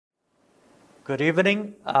Good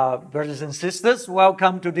evening, brothers and sisters.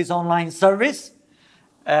 Welcome to this online service.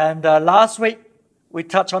 And last week, we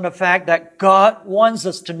touched on the fact that God wants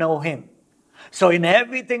us to know Him. So in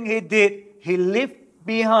everything He did, He left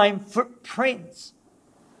behind footprints.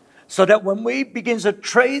 So that when we begin to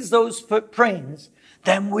trace those footprints,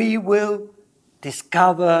 then we will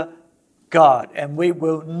discover God and we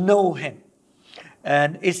will know Him.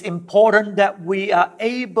 And it's important that we are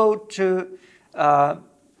able to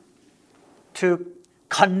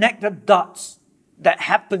connect the dots that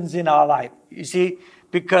happens in our life. You see,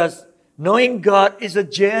 because knowing God is a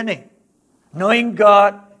journey. Knowing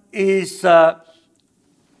God is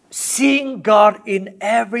seeing God in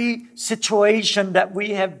every situation that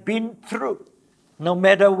we have been through, no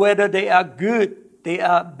matter whether they are good, they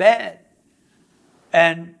are bad.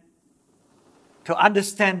 And to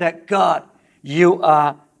understand that God, you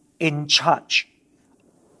are in charge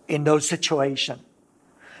in those situations.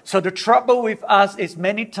 So the trouble with us is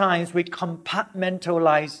many times we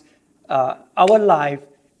compartmentalize our life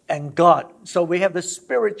and God. So we have the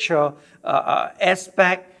spiritual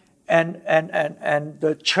aspect and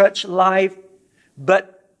the church life,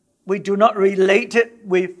 but we do not relate it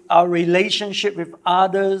with our relationship with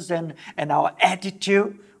others and our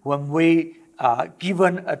attitude when we are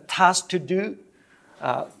given a task to do.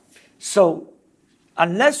 So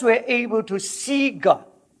unless we're able to see God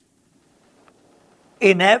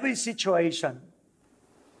in every situation,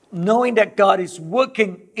 knowing that God is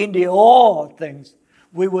working in all things,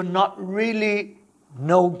 we will not really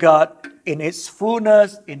know God in His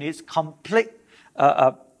fullness, in His complete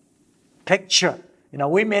picture. You know,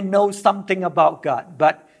 we may know something about God,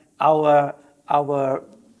 but our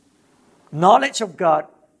knowledge of God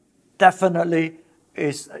definitely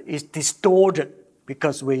is distorted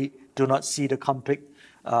because we do not see the complete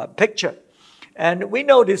picture. And we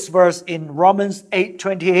know this verse in Romans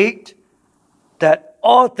 8:28, that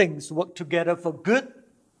all things work together for good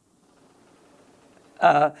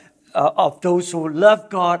of those who love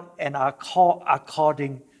God and are called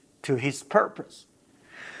according to His purpose.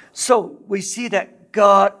 So we see that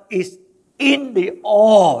God is in the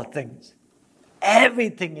all things,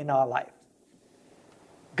 everything in our life.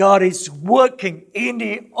 God is working in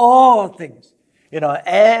the all things. You know,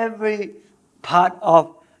 every part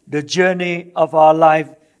of the journey of our life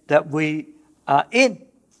that we are in.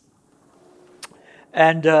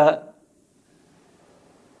 And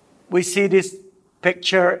we see this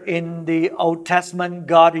picture in the Old Testament.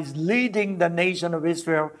 God is leading the nation of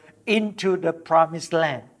Israel into the promised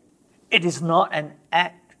land. It is not an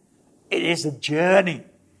act. It is a journey.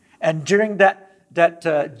 And during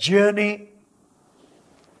that journey,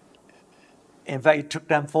 in fact, it took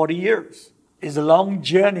them 40 years. It's a long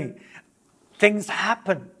journey. Things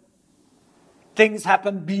happen. Things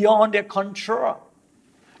happen beyond their control.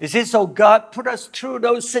 You see, so God put us through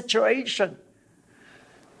those situations.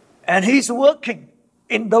 And He's working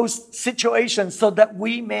in those situations so that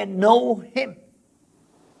we may know Him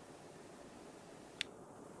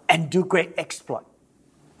and do great exploit.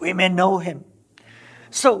 We may know Him.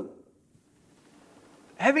 So,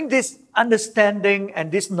 having this understanding and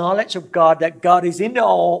this knowledge of God, that God is in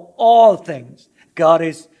all things, God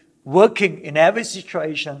is working in every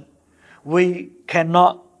situation, we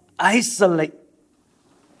cannot isolate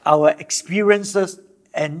our experiences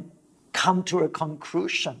and come to a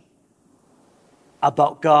conclusion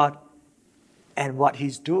about God and what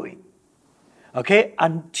He's doing. Okay?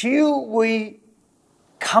 Until we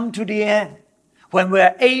come to the end, when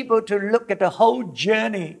we're able to look at the whole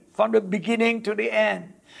journey from the beginning to the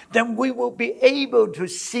end, then we will be able to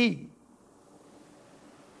see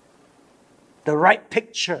the right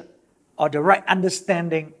picture or the right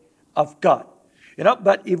understanding of God. You know,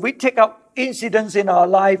 but if we take out incidents in our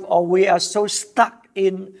life, or we are so stuck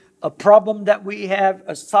in a problem that we have,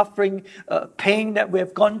 a suffering, a pain that we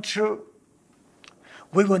have gone through,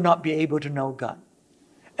 we will not be able to know God.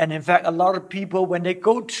 And in fact, a lot of people, when they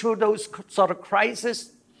go through those sort of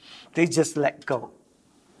crises, they just let go.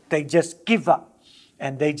 They just give up.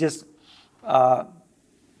 And they just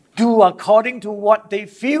do according to what they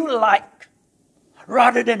feel like,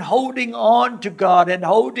 rather than holding on to God and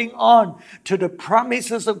holding on to the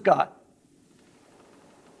promises of God.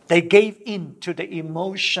 They gave in to the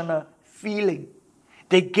emotional feeling.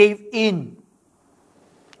 They gave in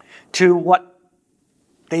to what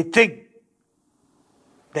they think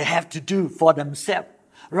they have to do for themselves,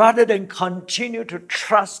 rather than continue to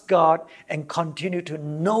trust God and continue to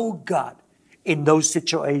know God in those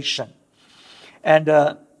situations. And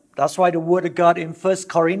that's why the Word of God in 1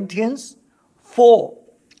 Corinthians 4,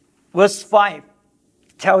 verse 5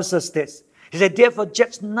 tells us this. He said, therefore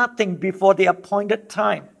judge nothing before the appointed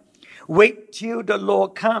time, Wait till the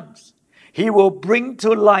Lord comes. He will bring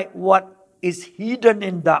to light what is hidden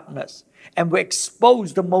in darkness and will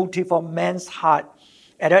expose the motive of man's heart.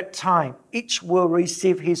 At that time, each will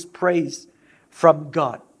receive his praise from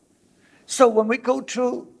God. So when we go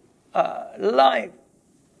through life,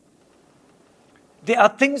 there are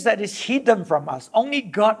things that is hidden from us. Only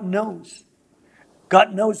God knows.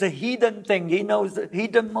 God knows the hidden thing. He knows the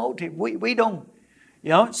hidden motive. We don't.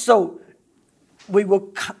 So we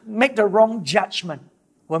will make the wrong judgment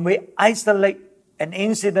when we isolate an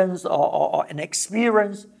incident or an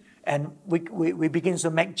experience, and we begin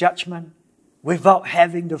to make judgment without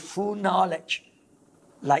having the full knowledge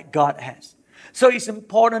like God has. So it's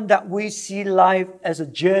important that we see life as a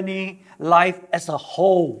journey, life as a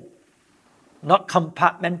whole, not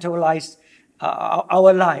compartmentalize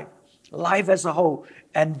our life as a whole.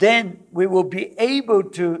 And then we will be able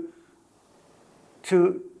to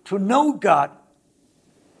know God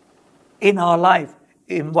in our life,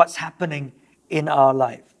 in what's happening in our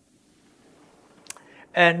life.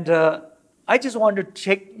 And I just want to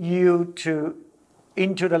take you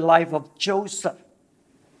into the life of Joseph.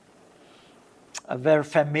 A very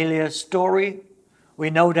familiar story. We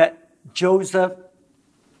know that Joseph,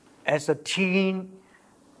 as a teen,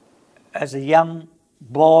 as a young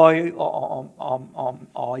boy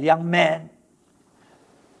or young man,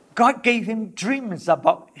 God gave him dreams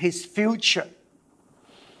about his future.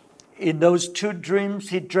 In those two dreams,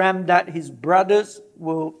 he dreamed that his brothers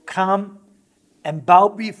will come and bow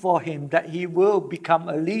before him, that he will become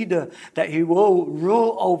a leader, that he will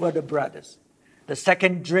rule over the brothers. The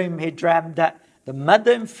second dream, he dreamed that the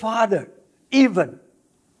mother and father even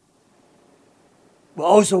will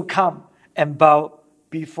also come and bow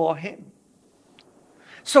before him.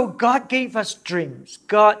 So God gave us dreams.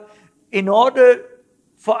 God, in order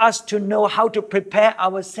for us to know how to prepare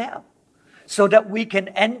ourselves so that we can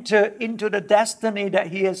enter into the destiny that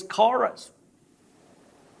He has called us.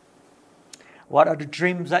 What are the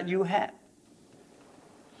dreams that you have?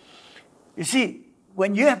 You see,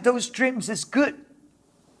 when you have those dreams, it's good.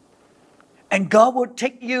 And God will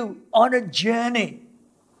take you on a journey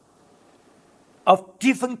of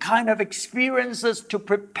different kind of experiences to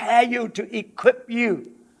prepare you, to equip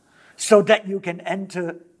you, so that you can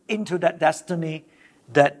enter into that destiny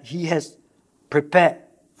that He has prepared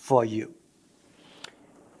for you.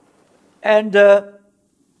 And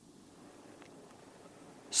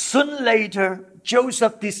soon later,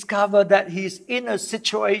 Joseph discovered that he's in a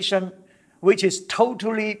situation which is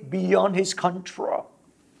totally beyond his control.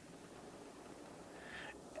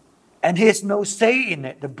 And he has no say in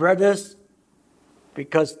it. The brothers,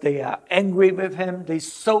 because they are angry with him, they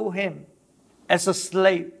sold him as a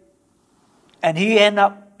slave. And he ended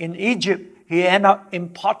up in Egypt. He ended up in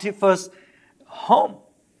Potiphar's home.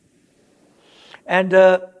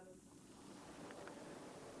 And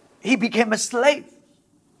he became a slave,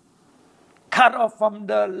 cut off from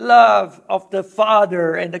the love of the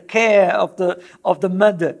father and the care of the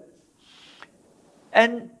mother.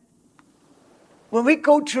 And when we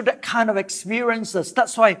go through that kind of experiences,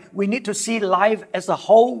 that's why we need to see life as a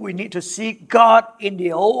whole. We need to see God in the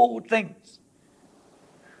whole things,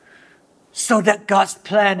 so that God's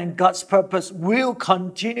plan and God's purpose will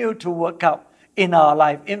continue to work out in our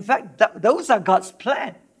life. In fact, those are God's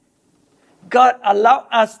plan. God allowed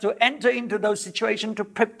us to enter into those situations to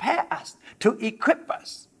prepare us, to equip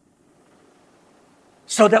us,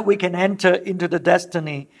 so that we can enter into the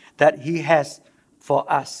destiny that He has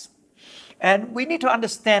for us. And we need to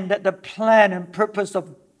understand that the plan and purpose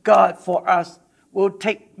of God for us will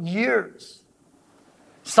take years,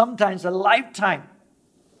 sometimes a lifetime,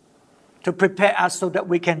 to prepare us so that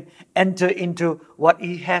we can enter into what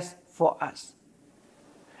He has for us.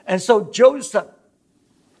 And so Joseph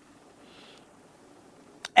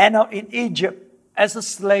ended up in Egypt as a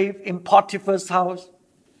slave in Potiphar's house.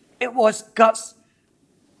 It was God's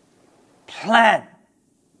plan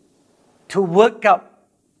to work out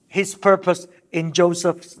His purpose in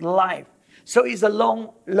Joseph's life. So it's a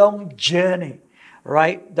long, long journey,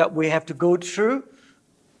 right, that we have to go through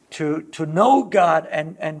to know God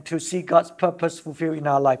and to see God's purpose fulfilled in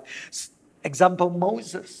our life. Example,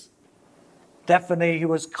 Moses. Definitely he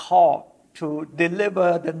was called to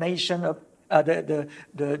deliver the nation of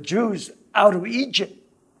the Jews out of Egypt.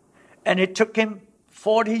 And it took him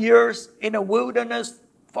 40 years in the wilderness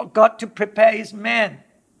for God to prepare His man,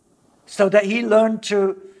 so that he learned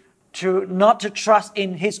to not to trust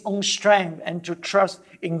in his own strength and to trust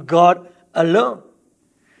in God alone.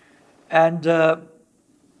 And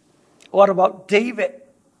what about David,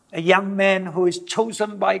 a young man who is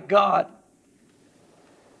chosen by God?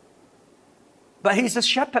 But he's a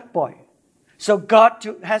shepherd boy. So God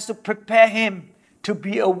has to prepare him to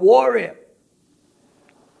be a warrior,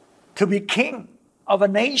 to be king of a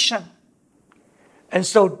nation. And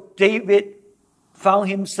so David found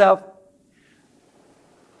himself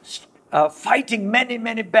fighting many,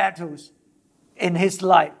 many battles in his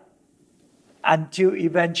life until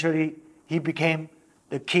eventually he became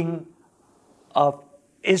the king of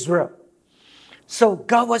Israel. So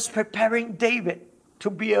God was preparing David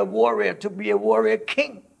to be a warrior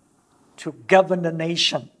king, to govern the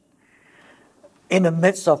nation in the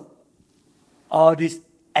midst of all these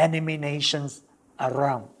enemy nations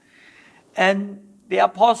around. And the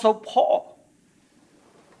Apostle Paul,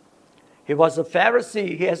 he was a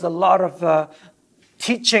Pharisee. He has a lot of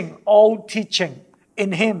old teaching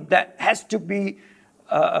in him that has to be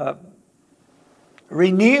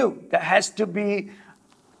renewed, that has to be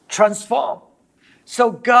transformed.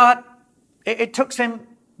 So God, it took him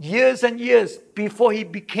years and years before he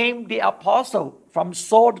became the apostle, from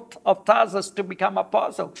Saul of Tarsus to become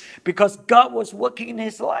apostle, because God was working in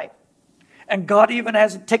his life. And God even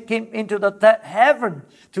has to take him into the third heaven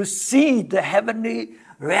to see the heavenly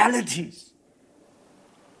realities,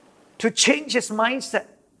 to change his mindset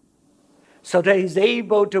so that he's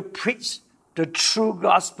able to preach the true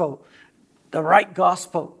gospel, the right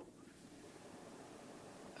gospel,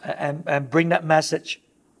 and bring that message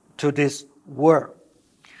to this world.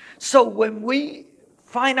 So when we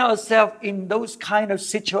find ourselves in those kind of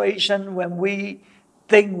situations, when we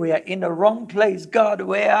think we are in the wrong place, God,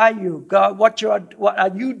 where are you? God, what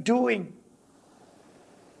are you doing?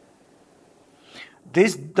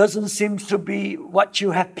 This doesn't seem to be what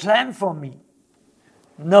you have planned for me.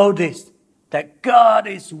 Know this, that God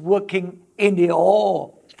is working in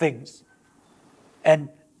all things. And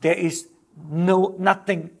there is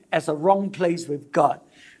nothing as a wrong place with God.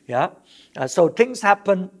 Yeah. So things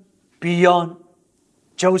happen beyond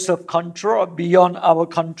Joseph's control, beyond our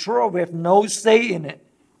control. We have no say in it.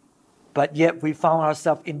 But yet we found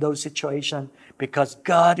ourselves in those situations because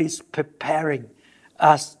God is preparing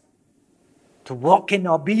us to walk in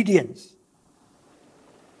obedience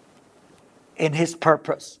in His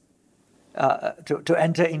purpose, to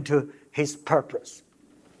enter into His purpose.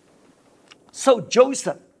 So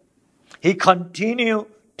Joseph, he continued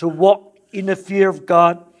to walk in the fear of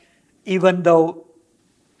God even though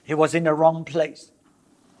he was in the wrong place.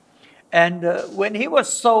 And when he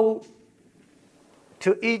was sold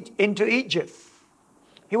into Egypt,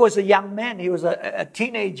 he was a young man, he was a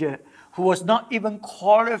teenager who was not even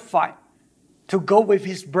qualified to go with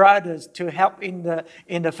his brothers to help in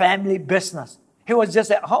the family business. He was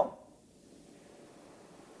just at home.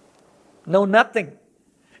 No, nothing.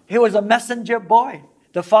 He was a messenger boy.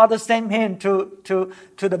 The father sent him to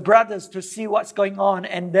the brothers to see what's going on,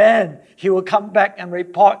 and then he will come back and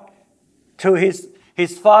report to his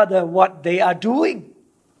father what they are doing.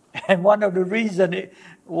 And one of the reasons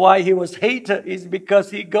why he was hated is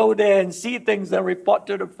because he go there and see things and report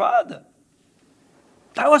to the father.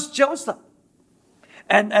 That was Joseph.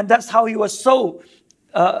 And that's how he was sold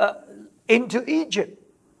into Egypt.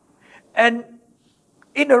 And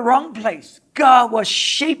in the wrong place, God was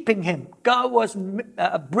shaping him. God was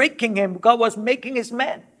breaking him. God was making his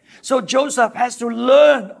man. So Joseph has to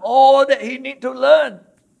learn all that he needs to learn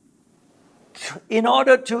in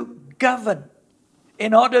order to govern,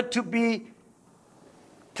 in order to be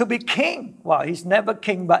king. Well, he's never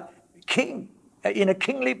king, but king, in a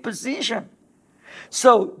kingly position.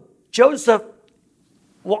 So Joseph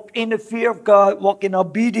walked in the fear of God, walked in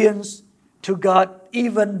obedience to God,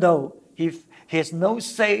 even though he has no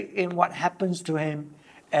say in what happens to him,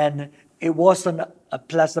 and it wasn't a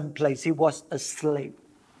pleasant place. He was a slave.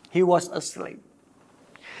 He was a slave.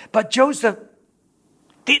 But Joseph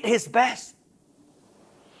did his best,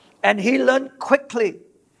 and he learned quickly,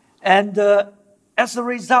 and as a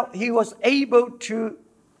result, he was able to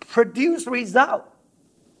produce result.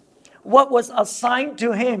 What was assigned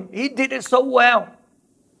to him, he did it so well,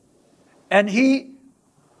 and he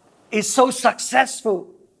is so successful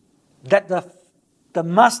that the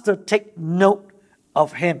master take note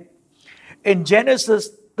of him. In Genesis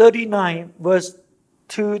 39, verse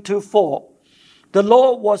 2-4, the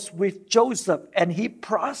Lord was with Joseph, and he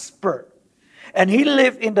prospered. And he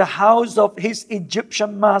lived in the house of his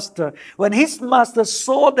Egyptian master. When his master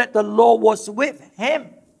saw that the Lord was with him,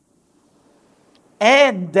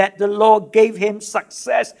 and that the Lord gave him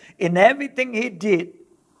success in everything he did,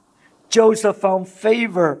 Joseph found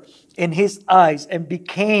favor in his eyes and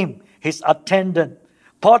became his attendant.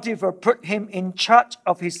 Potiphar put him in charge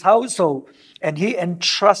of his household, and he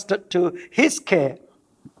entrusted to his care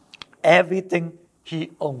everything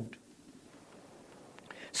he owned.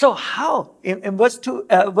 So how? In verse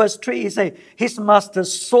 3, he says, his master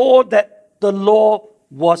saw that the Lord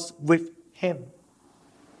was with him.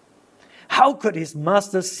 How could his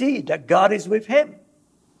master see that God is with him?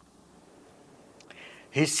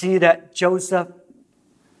 He see that Joseph,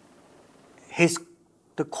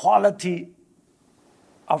 the quality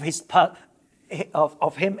of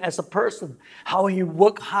him as a person, how he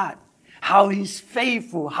worked hard, how he's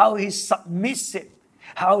faithful, how he's submissive,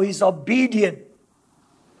 how he's obedient.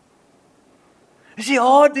 You see,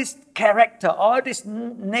 all this character, all this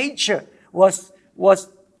nature was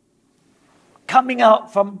coming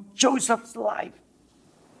out from Joseph's life.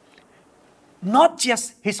 Not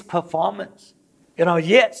just his performance,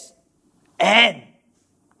 yes, and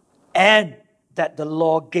that the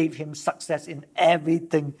Lord gave him success in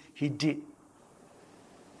everything he did.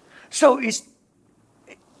 So it's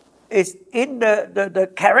in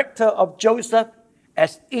the character of Joseph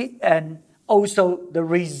and also the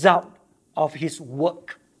result of his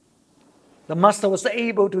work. The master was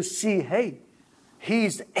able to see, hey, he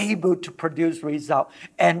is able to produce result,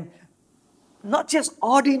 and not just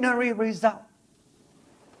ordinary result,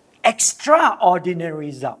 extraordinary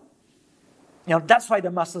result. That's why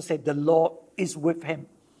the master said the Lord is with him,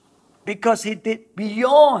 because he did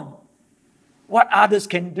beyond what others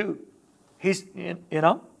can do.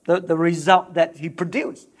 The result that he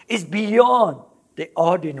produced is beyond the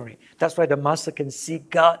ordinary. That's why the master can see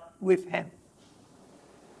God with him.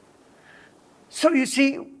 So you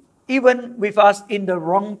see, even with us in the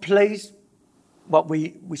wrong place, what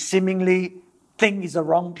we seemingly think is the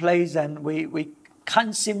wrong place, and we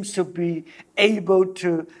can't seem to be able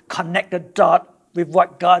to connect the dot with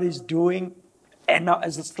what God is doing, and not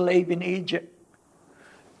as a slave in Egypt.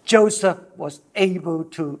 Joseph was able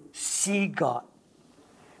to see God,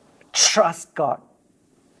 trust God,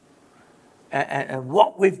 and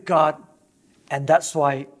walk with God, and that's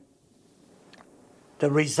why the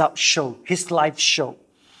results show, his life show.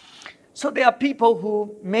 So there are people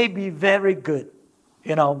who may be very good,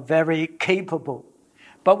 very capable.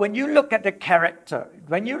 But when you look at the character,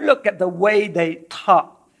 when you look at the way they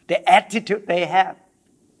talk, the attitude they have,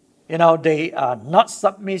 they are not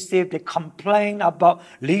submissive, they complain about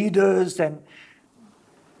leaders, and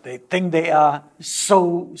they think they are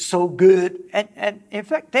so good. And in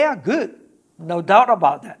fact, they are good, no doubt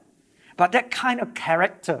about that. But that kind of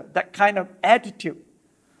character, that kind of attitude,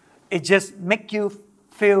 it just makes you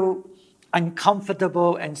feel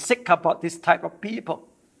uncomfortable and sick about this type of people,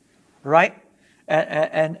 right?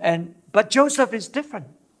 But Joseph is different.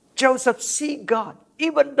 Joseph sees God.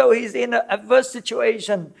 Even though he's in an adverse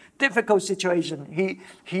situation, difficult situation,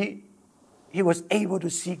 he was able to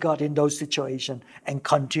see God in those situations and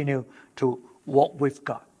continue to walk with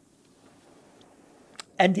God.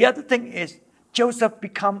 And the other thing is, Joseph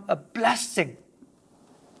become a blessing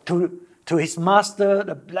to his master,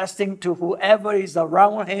 a blessing to whoever is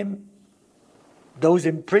around him, those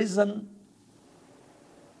in prison,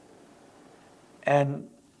 and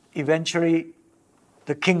eventually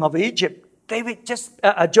the king of Egypt.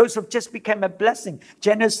 Joseph just became a blessing.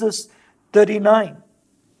 Genesis 39,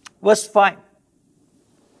 verse 5.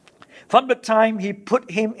 From the time he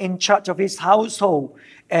put him in charge of his household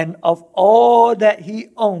and of all that he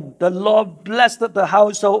owned, the Lord blessed the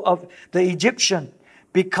household of the Egyptian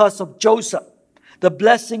because of Joseph. The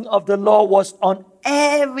blessing of the Lord was on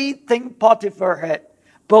everything Potiphar had,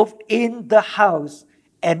 both in the house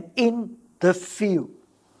and in the field.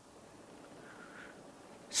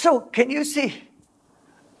 So can you see,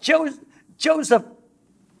 Joseph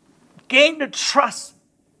gained the trust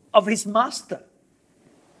of his master.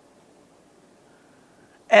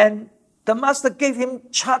 And the master gave him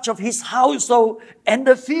charge of his household and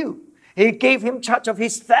the field. He gave him charge of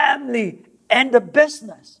his family and the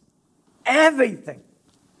business. Everything.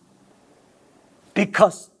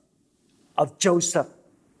 Because of Joseph,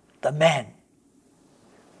 the man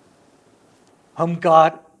whom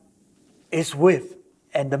God is with,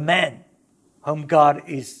 and the man whom God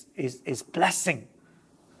is blessing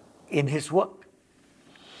in his work.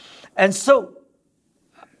 And so,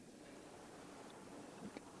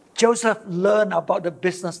 Joseph learned about the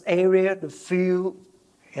business area, the field,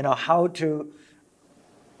 how to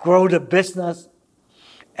grow the business.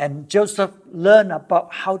 And Joseph learned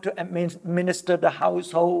about how to administer the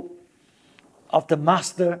household of the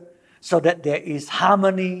master so that there is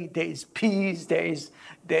harmony, there is peace, there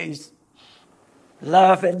is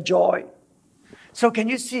love and joy. So can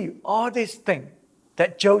you see all these things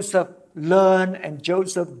that Joseph learned and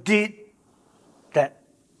Joseph did that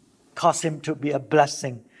caused him to be a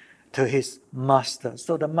blessing to his master?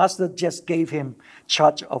 So the master just gave him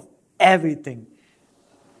charge of everything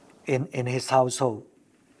in his household.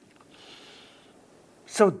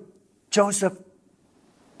 So Joseph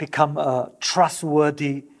become a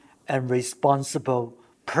trustworthy and responsible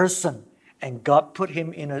person, and God put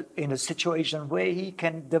him in a situation where he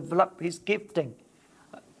can develop his gifting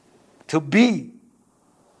to be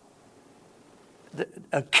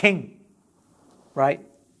a king, right?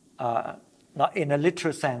 Not in a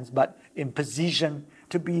literal sense, but in position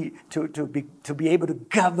to be able to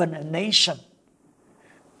govern a nation,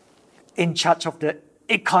 in charge of the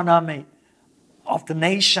economy of the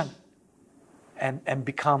nation, and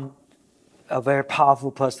become a very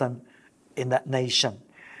powerful person in that nation.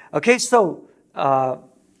 Okay, so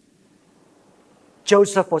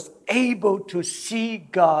Joseph was able to see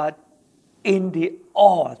God in the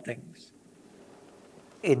all things,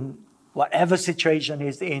 in whatever situation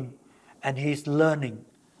he's in, and he's learning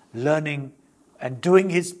and doing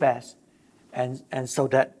his best, and so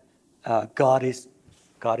that God is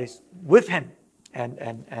with him,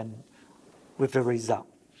 and with the result.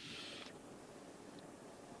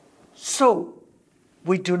 So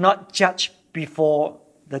we do not judge before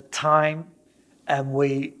the time, and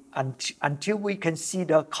until we can see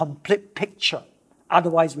the complete picture.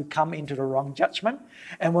 Otherwise, we come into the wrong judgment.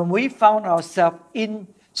 And when we found ourselves in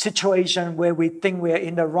situation where we think we are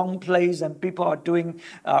in the wrong place and people are doing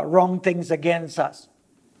wrong things against us,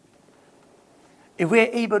 if we are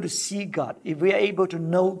able to see God, if we are able to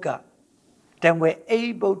know God, then we're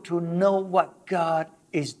able to know what God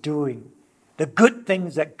is doing, the good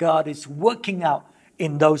things that God is working out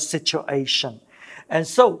in those situations. And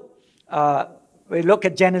so we look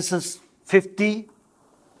at Genesis 50,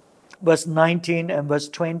 verse 19 and verse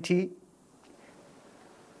 20.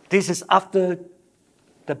 This is after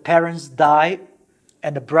the parents died,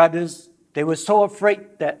 and the brothers, they were so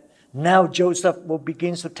afraid that now Joseph will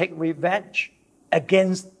begin to take revenge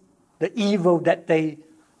against the evil that they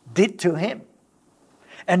did to him.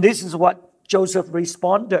 And this is what Joseph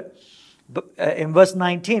responded in verse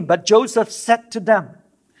 19. But Joseph said to them,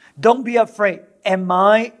 "Don't be afraid. Am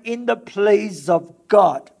I in the place of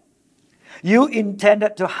God? You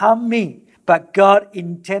intended to harm me, but God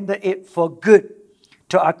intended it for good,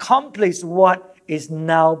 to accomplish what is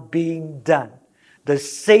now being done, the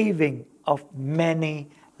saving of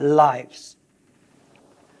many lives."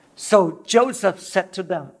 So Joseph said to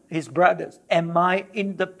them, his brothers, "Am I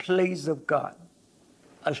in the place of God?"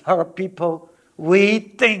 A lot of people, we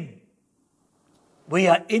think we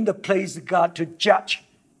are in the place of God to judge,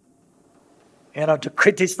 to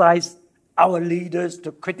criticize our leaders,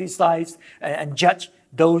 to criticize and judge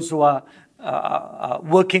those who are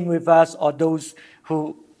working with us or those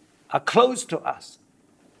who are close to us.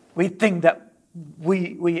 We think that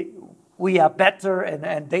we are better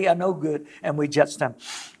and they are no good, and we judge them.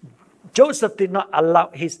 Joseph did not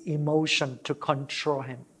allow his emotion to control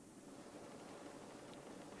him,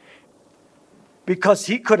 because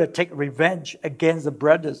he could have taken revenge against the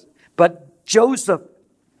brothers. But Joseph,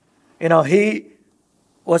 he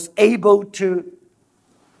was able to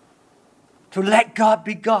let God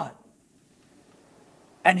be God.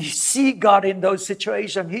 And he see God in those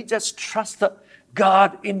situations. He just trusted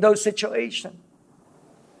God in those situations,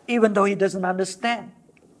 even though he doesn't understand.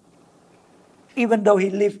 Even though he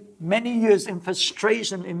lived many years in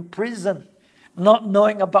frustration, in prison, not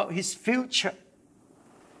knowing about his future.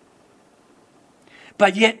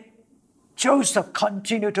 But yet, Joseph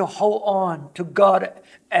continued to hold on to God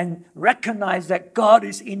and recognize that God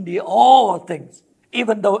is in the all things,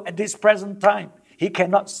 even though at this present time he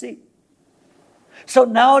cannot see. So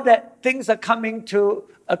now that things are coming to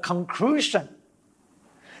a conclusion,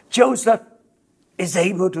 Joseph is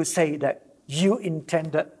able to say that you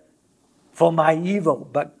intended for my evil,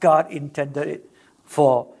 but God intended it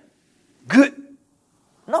for good.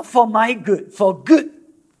 Not for my good, for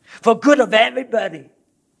good of everybody.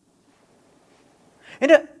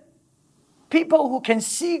 People who can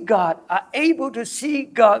see God are able to see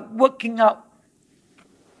God working out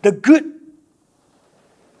the good.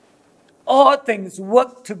 All things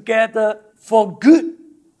work together for good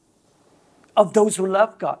of those who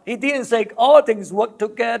love God. He didn't say all things work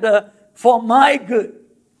together for my good.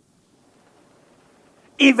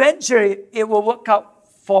 Eventually, it will work out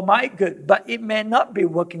for my good, but it may not be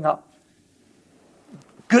working out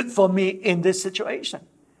good for me in this situation.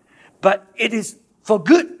 But it is for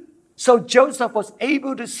good. So Joseph was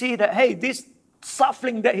able to see that, hey, this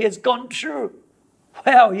suffering that he has gone through,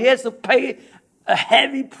 well, he has to pay a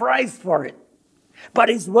heavy price for it. But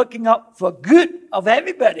it's working out for good of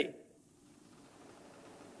everybody.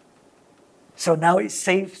 So now it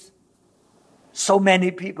saves so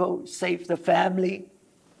many people, saves the family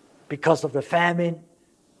because of the famine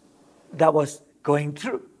that was going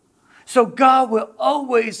through. So God will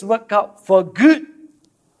always work out for good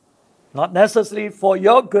Not necessarily for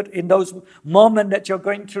your good in those moments that you're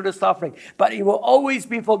going through the suffering, but it will always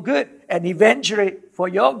be for good and eventually for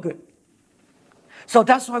your good. So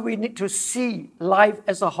that's why we need to see life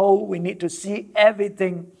as a whole. We need to see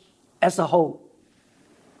everything as a whole.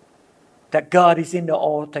 That God is in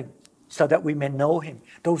all things so that we may know Him.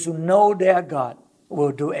 Those who know their God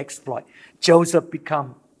will do exploit. Joseph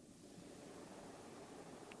become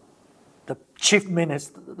the chief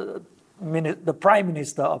minister, the prime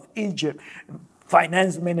minister of Egypt,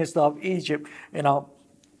 finance minister of Egypt.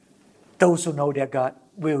 Those who know their God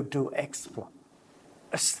will do exploit.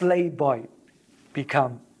 A slave boy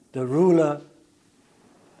become the ruler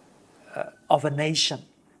of a nation,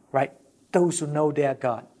 right? Those who know their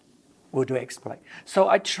God will do exploit. So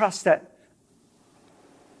I trust that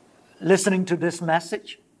listening to this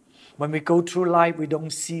message, when we go through life, we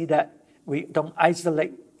don't see that, we don't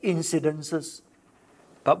isolate incidences,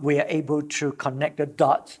 but we are able to connect the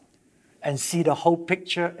dots and see the whole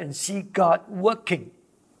picture and see God working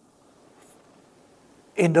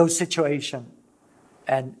in those situations,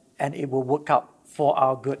 and it will work out for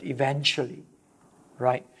our good eventually,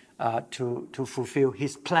 right? To fulfill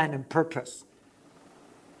His plan and purpose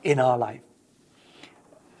in our life.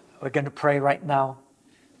 We're going to pray right now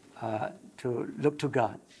to look to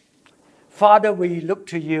God. Father, we look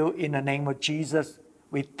to You in the name of Jesus.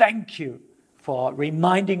 We thank You for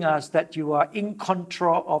reminding us that You are in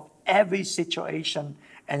control of every situation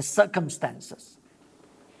and circumstances.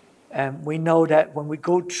 And we know that when we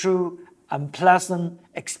go through unpleasant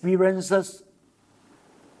experiences,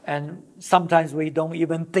 and sometimes we don't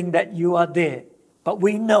even think that You are there, but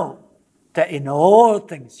we know that in all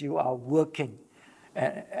things You are working.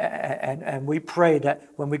 And we pray that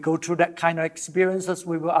when we go through that kind of experiences,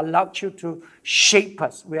 we will allow You to shape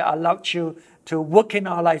us. We will allow You to work in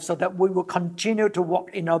our lives so that we will continue to walk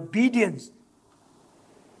in obedience,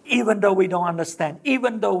 even though we don't understand,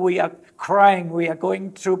 even though we are crying, we are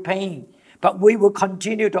going through pain. But we will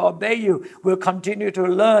continue to obey You. We'll continue to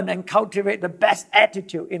learn and cultivate the best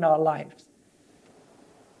attitude in our lives.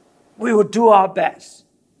 We will do our best.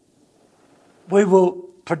 We will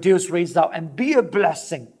produce results and be a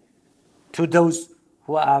blessing to those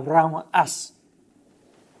who are around us,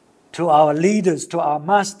 to our leaders, to our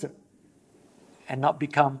master, and not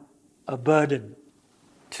become a burden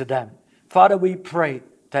to them. Father, we pray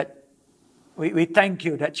that we thank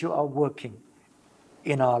You that You are working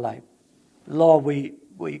in our life. Lord, we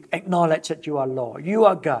acknowledge that You are Lord. You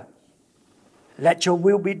are God. Let Your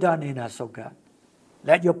will be done in us, O God.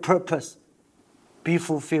 Let Your purpose be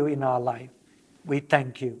fulfilled in our life. We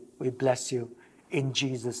thank You. We bless You in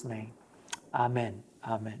Jesus' name. Amen.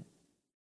 Amen.